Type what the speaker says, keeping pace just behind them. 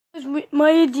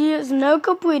My idea is now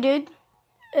completed,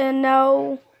 and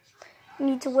now we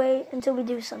need to wait until we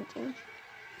do something.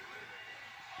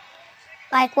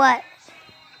 Like what?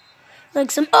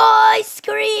 Like some ice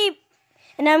cream!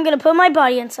 And now I'm gonna put my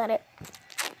body inside it.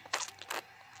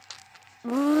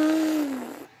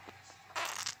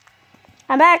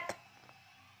 I'm back.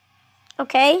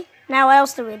 Okay, now what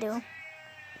else do we do?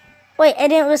 Wait, I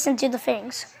didn't listen to the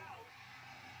things.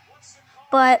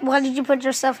 But why did you put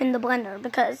yourself in the blender?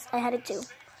 Because I had it too.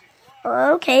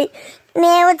 Okay,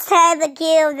 now it's time to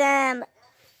kill them.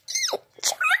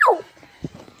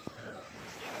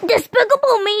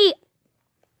 Despicable Me!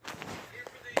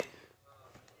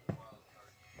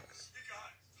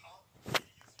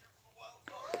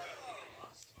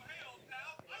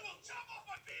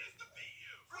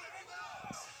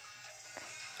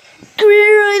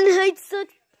 Green Heights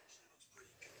sucks.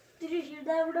 Did you hear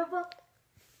that, Rodolfo? I'm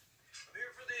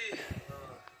here for the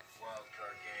wild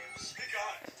card games. Hey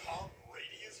guys, Tom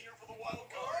Brady is here for the wild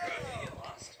card. He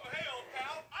lost. Oh, hey, old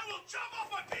pal, I will chop off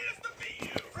my penis to beat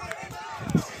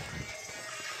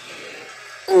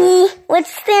you.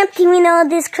 What's Stamp doing all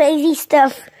this crazy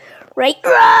stuff? Right.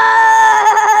 Kids,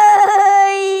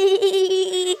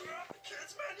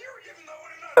 man, you were giving that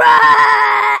one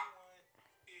enough.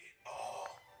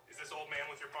 Is this old man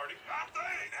with your party? Not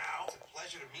they now. It's a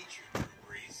pleasure to meet you,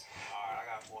 Breeze. All right, I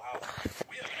got a full house.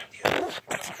 We have an empty house.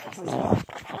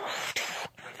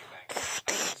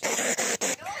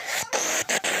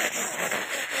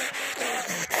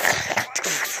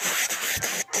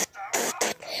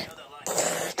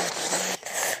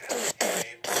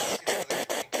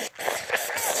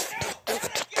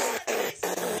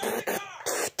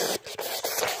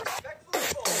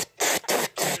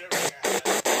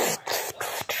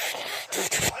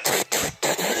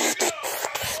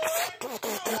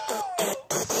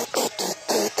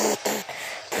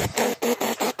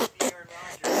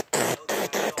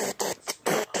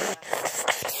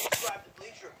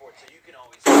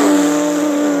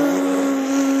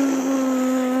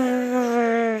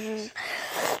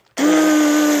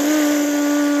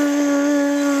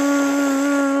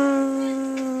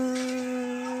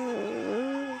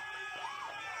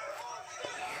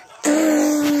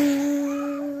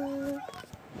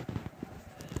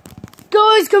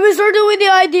 Guys, can we start doing the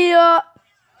idea?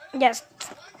 Yes.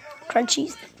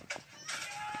 Crunchies.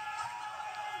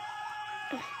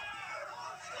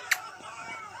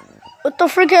 What the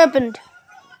frick happened?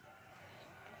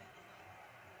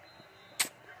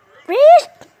 Breeze?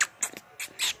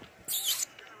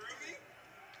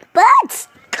 Butts!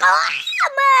 Oh,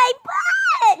 my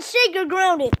butt! Shake, you're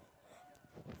grounded.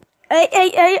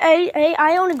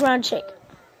 I own a ground shake.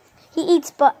 He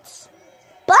eats butts.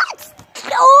 Butts?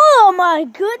 Oh my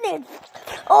goodness!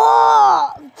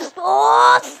 Oh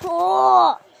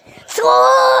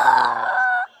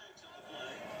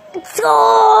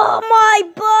my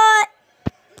butt!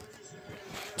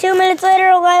 2 minutes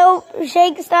later, Lyle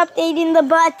Shake stopped eating the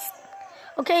butts.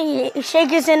 Okay,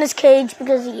 Shake is in his cage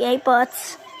because he ate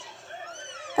butts.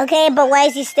 Okay, but why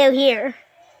is he still here?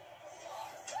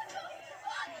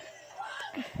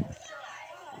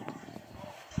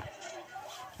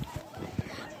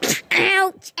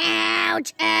 Ouch,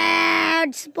 ouch,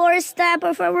 ouch. Spore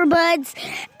stopper for our buds.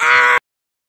 Ah!